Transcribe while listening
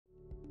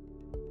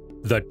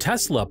The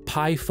Tesla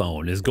Pi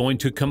phone is going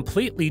to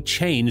completely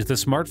change the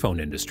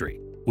smartphone industry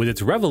with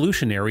its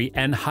revolutionary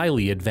and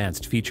highly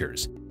advanced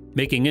features,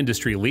 making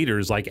industry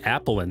leaders like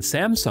Apple and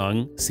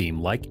Samsung seem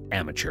like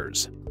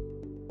amateurs.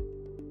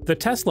 The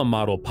Tesla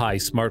Model Pi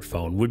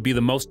smartphone would be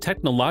the most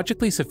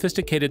technologically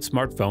sophisticated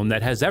smartphone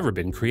that has ever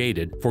been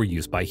created for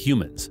use by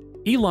humans.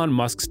 Elon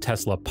Musk's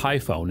Tesla Pi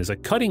phone is a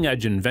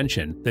cutting-edge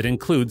invention that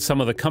includes some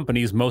of the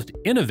company's most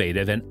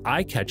innovative and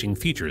eye-catching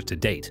features to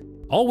date.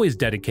 Always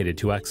dedicated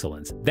to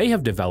excellence, they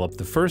have developed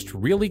the first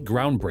really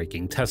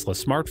groundbreaking Tesla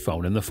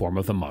smartphone in the form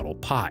of the Model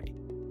Pi.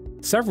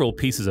 Several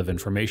pieces of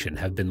information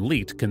have been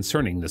leaked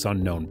concerning this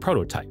unknown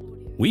prototype.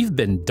 We've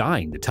been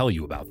dying to tell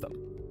you about them.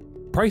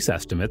 Price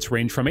estimates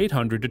range from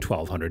 $800 to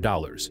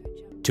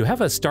 $1,200. To have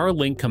a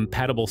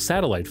Starlink-compatible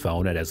satellite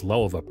phone at as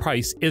low of a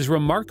price is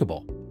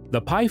remarkable.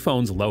 The Pi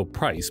phone's low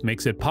price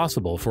makes it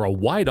possible for a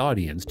wide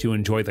audience to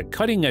enjoy the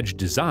cutting-edge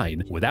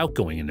design without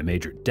going into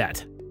major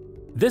debt.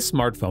 This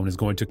smartphone is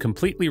going to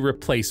completely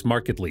replace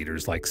market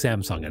leaders like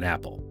Samsung and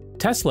Apple.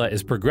 Tesla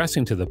is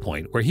progressing to the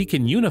point where he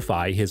can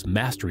unify his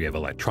mastery of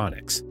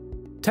electronics.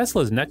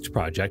 Tesla's next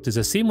project is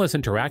a seamless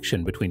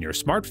interaction between your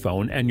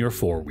smartphone and your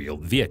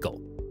four-wheeled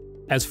vehicle.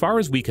 As far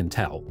as we can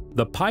tell,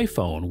 the Pi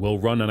phone will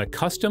run on a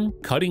custom,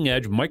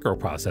 cutting-edge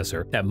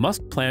microprocessor that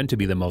Musk planned to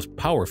be the most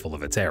powerful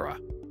of its era.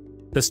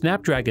 The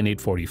Snapdragon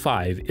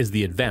 845 is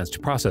the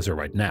advanced processor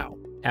right now.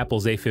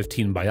 Apple's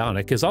A15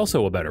 Bionic is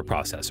also a better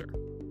processor.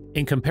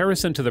 In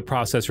comparison to the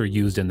processor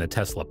used in the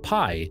Tesla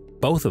Pi,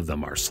 both of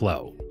them are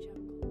slow.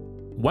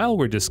 While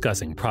we're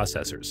discussing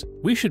processors,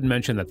 we should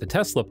mention that the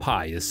Tesla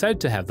Pi is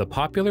said to have the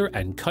popular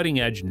and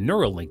cutting-edge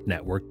Neuralink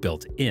network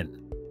built in.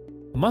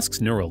 Musk's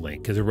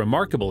Neuralink is a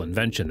remarkable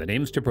invention that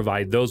aims to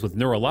provide those with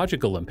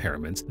neurological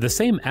impairments the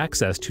same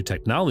access to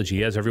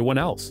technology as everyone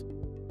else.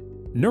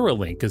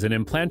 Neuralink is an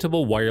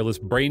implantable wireless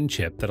brain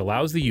chip that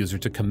allows the user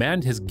to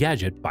command his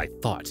gadget by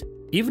thought.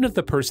 Even if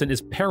the person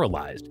is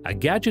paralyzed, a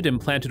gadget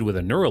implanted with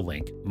a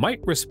Neuralink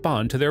might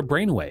respond to their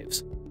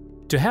brainwaves.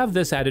 To have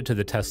this added to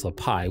the Tesla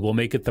Pi will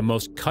make it the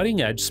most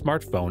cutting-edge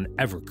smartphone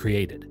ever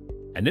created,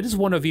 and it is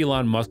one of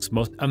Elon Musk's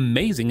most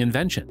amazing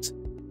inventions.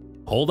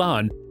 Hold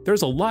on,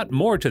 there's a lot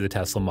more to the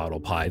Tesla Model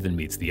Pi than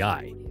meets the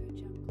eye.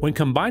 When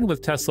combined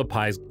with Tesla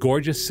Pi's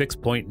gorgeous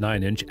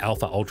 6.9-inch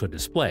Alpha Ultra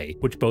display,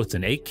 which boasts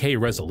an 8K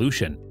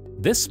resolution,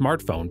 this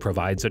smartphone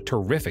provides a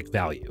terrific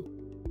value.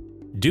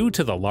 Due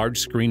to the large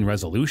screen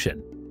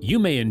resolution, you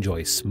may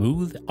enjoy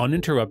smooth,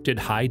 uninterrupted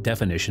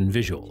high-definition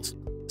visuals.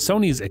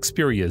 Sony's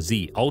Xperia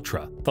Z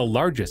Ultra, the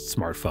largest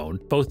smartphone,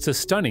 boasts a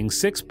stunning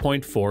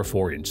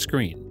 6.44-inch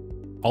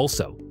screen.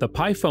 Also, the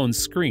Pi phone's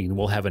screen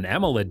will have an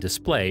AMOLED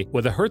display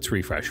with a Hertz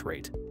refresh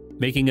rate,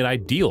 making it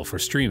ideal for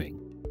streaming.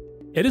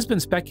 It has been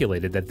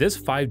speculated that this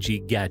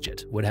 5G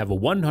gadget would have a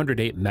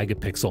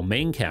 108-megapixel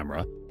main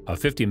camera, a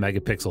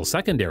 50-megapixel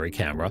secondary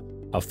camera,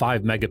 a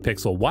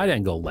 5-megapixel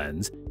wide-angle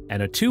lens,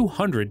 and a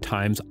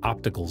 200x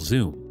optical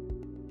zoom.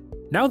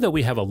 Now that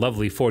we have a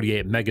lovely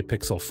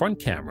 48-megapixel front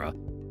camera,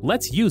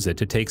 let's use it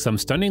to take some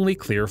stunningly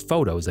clear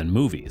photos and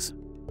movies.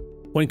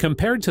 When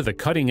compared to the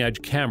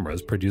cutting-edge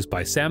cameras produced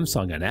by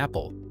Samsung and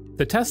Apple,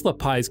 the Tesla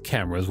Pi's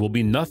cameras will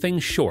be nothing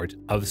short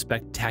of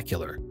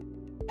spectacular.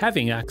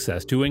 Having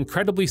access to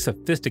incredibly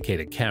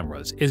sophisticated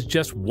cameras is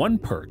just one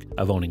perk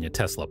of owning a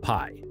Tesla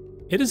Pi.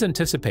 It is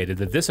anticipated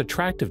that this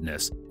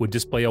attractiveness would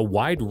display a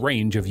wide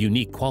range of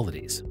unique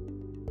qualities.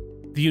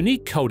 The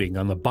unique coating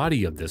on the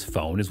body of this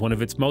phone is one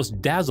of its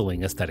most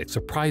dazzling aesthetic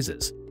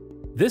surprises.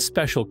 This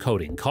special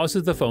coating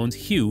causes the phone's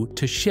hue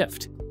to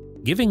shift,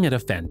 giving it a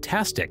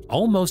fantastic,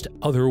 almost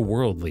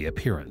otherworldly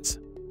appearance.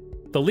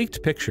 The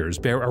leaked pictures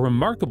bear a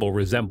remarkable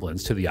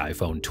resemblance to the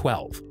iPhone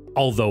 12,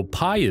 although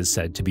Pi is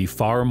said to be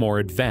far more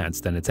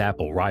advanced than its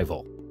Apple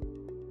rival.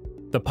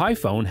 The Pi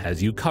phone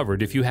has you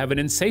covered if you have an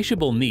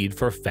insatiable need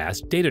for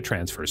fast data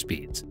transfer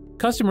speeds.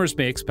 Customers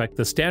may expect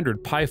the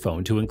standard Pi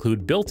phone to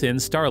include built-in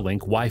Starlink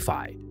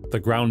Wi-Fi. The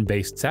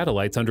ground-based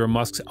satellites under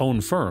Musk's own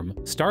firm,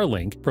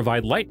 Starlink,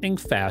 provide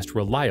lightning-fast,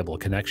 reliable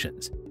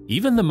connections.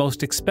 Even the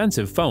most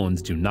expensive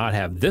phones do not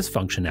have this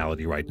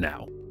functionality right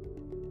now.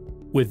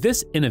 With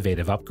this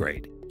innovative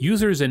upgrade,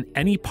 users in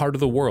any part of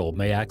the world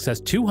may access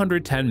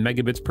 210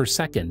 megabits per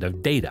second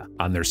of data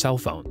on their cell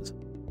phones.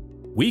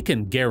 We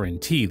can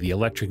guarantee the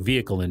electric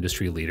vehicle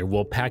industry leader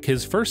will pack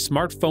his first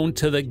smartphone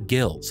to the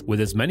gills with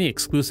as many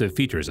exclusive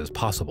features as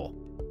possible.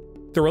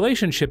 The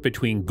relationship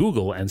between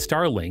Google and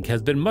Starlink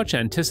has been much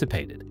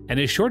anticipated and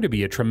is sure to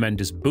be a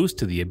tremendous boost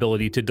to the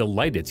ability to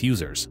delight its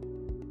users.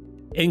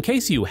 In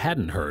case you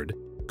hadn't heard,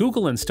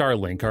 Google and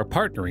Starlink are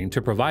partnering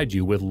to provide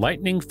you with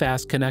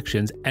lightning-fast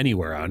connections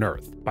anywhere on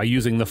Earth by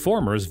using the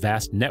former's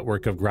vast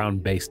network of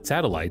ground-based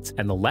satellites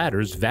and the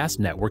latter's vast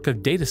network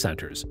of data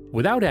centers,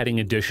 without adding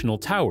additional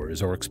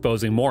towers or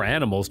exposing more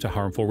animals to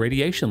harmful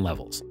radiation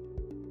levels.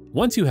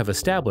 Once you have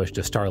established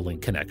a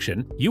Starlink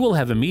connection, you will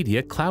have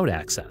immediate cloud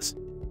access.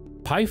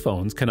 Pi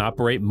phones can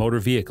operate motor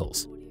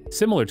vehicles.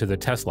 Similar to the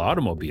Tesla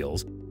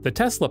automobiles, the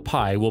Tesla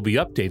Pi will be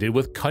updated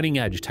with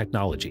cutting-edge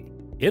technology.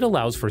 It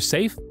allows for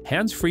safe,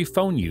 hands-free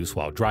phone use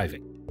while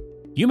driving.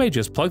 You may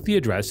just plug the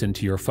address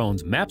into your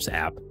phone's Maps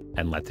app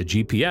and let the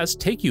GPS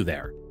take you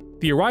there.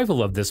 The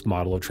arrival of this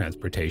model of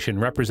transportation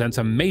represents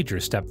a major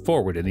step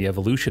forward in the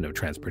evolution of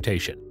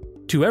transportation.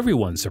 To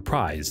everyone's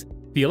surprise,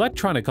 the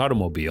electronic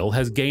automobile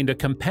has gained a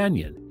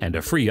companion and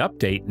a free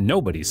update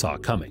nobody saw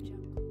coming.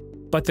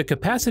 But the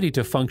capacity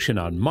to function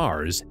on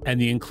Mars and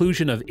the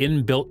inclusion of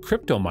inbuilt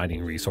crypto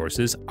mining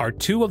resources are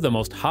two of the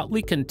most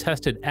hotly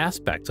contested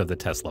aspects of the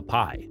Tesla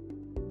Pi.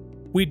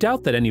 We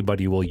doubt that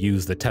anybody will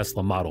use the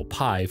Tesla Model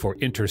Pi for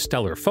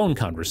interstellar phone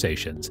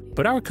conversations,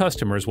 but our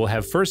customers will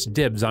have first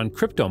dibs on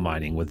crypto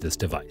mining with this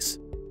device.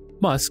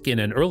 Musk, in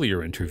an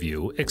earlier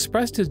interview,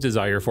 expressed his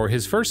desire for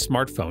his first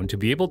smartphone to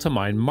be able to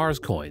mine Mars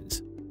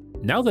coins.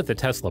 Now that the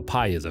Tesla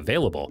Pi is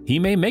available, he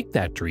may make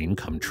that dream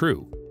come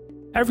true.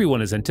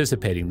 Everyone is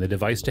anticipating the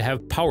device to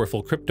have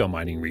powerful crypto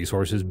mining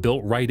resources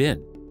built right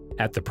in.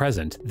 At the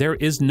present, there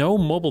is no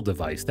mobile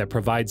device that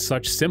provides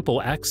such simple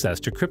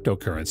access to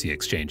cryptocurrency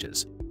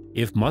exchanges.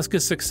 If Musk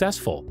is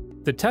successful,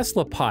 the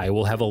Tesla Pi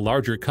will have a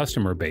larger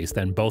customer base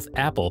than both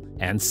Apple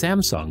and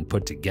Samsung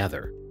put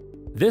together.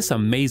 This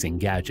amazing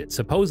gadget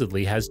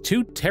supposedly has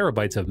 2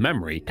 terabytes of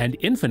memory and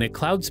infinite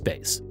cloud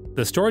space.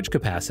 The storage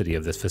capacity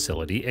of this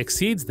facility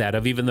exceeds that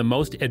of even the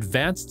most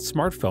advanced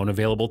smartphone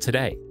available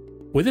today.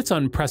 With its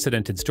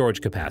unprecedented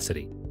storage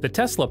capacity, the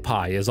Tesla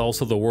Pi is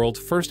also the world's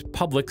first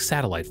public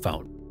satellite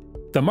phone.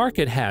 The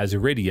market has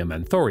Iridium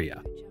and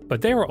Thoria,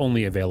 but they are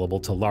only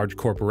available to large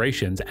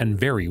corporations and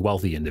very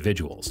wealthy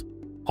individuals.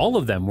 All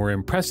of them were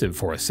impressive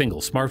for a single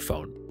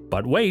smartphone.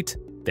 But wait,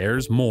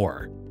 there's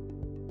more.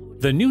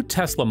 The new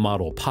Tesla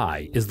Model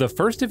Pi is the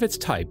first of its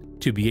type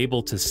to be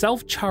able to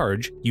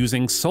self-charge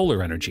using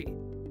solar energy.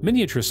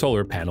 Miniature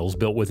solar panels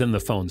built within the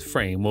phone's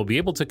frame will be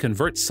able to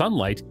convert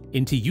sunlight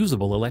into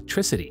usable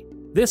electricity.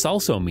 This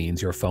also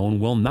means your phone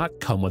will not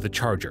come with a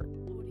charger.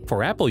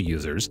 For Apple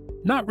users,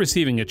 not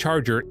receiving a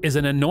charger is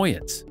an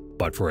annoyance,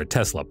 but for a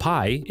Tesla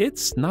Pi,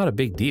 it's not a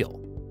big deal.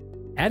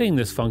 Adding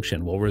this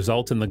function will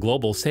result in the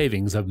global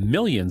savings of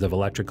millions of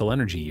electrical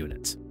energy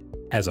units.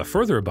 As a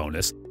further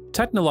bonus,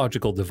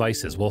 technological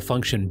devices will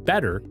function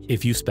better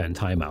if you spend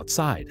time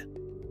outside.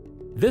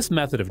 This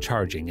method of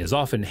charging is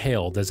often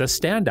hailed as a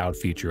standout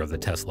feature of the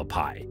Tesla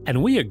Pi,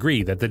 and we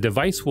agree that the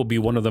device will be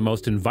one of the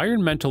most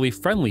environmentally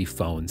friendly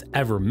phones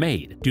ever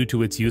made due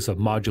to its use of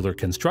modular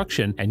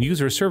construction and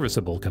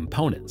user-serviceable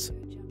components.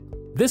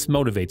 This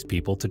motivates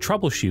people to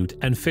troubleshoot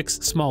and fix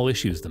small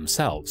issues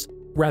themselves,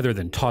 rather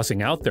than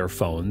tossing out their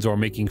phones or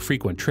making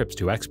frequent trips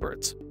to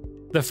experts.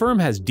 The firm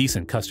has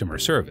decent customer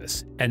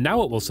service, and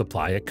now it will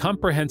supply a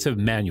comprehensive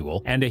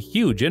manual and a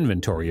huge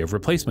inventory of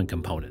replacement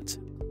components.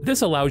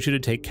 This allows you to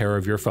take care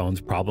of your phone's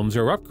problems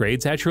or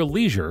upgrades at your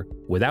leisure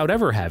without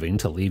ever having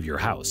to leave your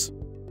house.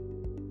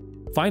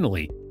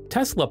 Finally,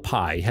 Tesla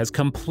Pi has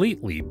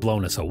completely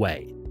blown us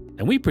away,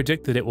 and we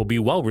predict that it will be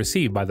well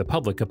received by the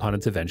public upon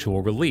its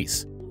eventual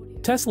release.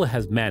 Tesla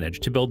has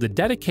managed to build a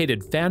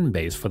dedicated fan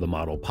base for the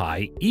Model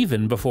Pi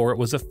even before it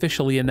was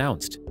officially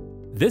announced.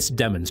 This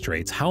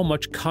demonstrates how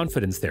much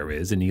confidence there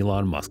is in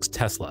Elon Musk's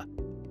Tesla.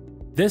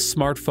 This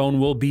smartphone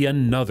will be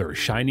another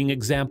shining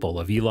example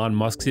of Elon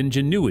Musk's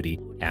ingenuity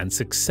and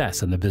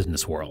success in the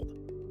business world.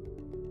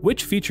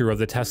 Which feature of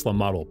the Tesla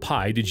Model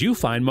Pi did you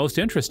find most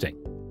interesting?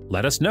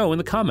 Let us know in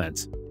the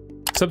comments.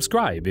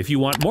 Subscribe if you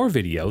want more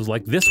videos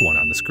like this one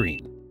on the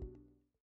screen.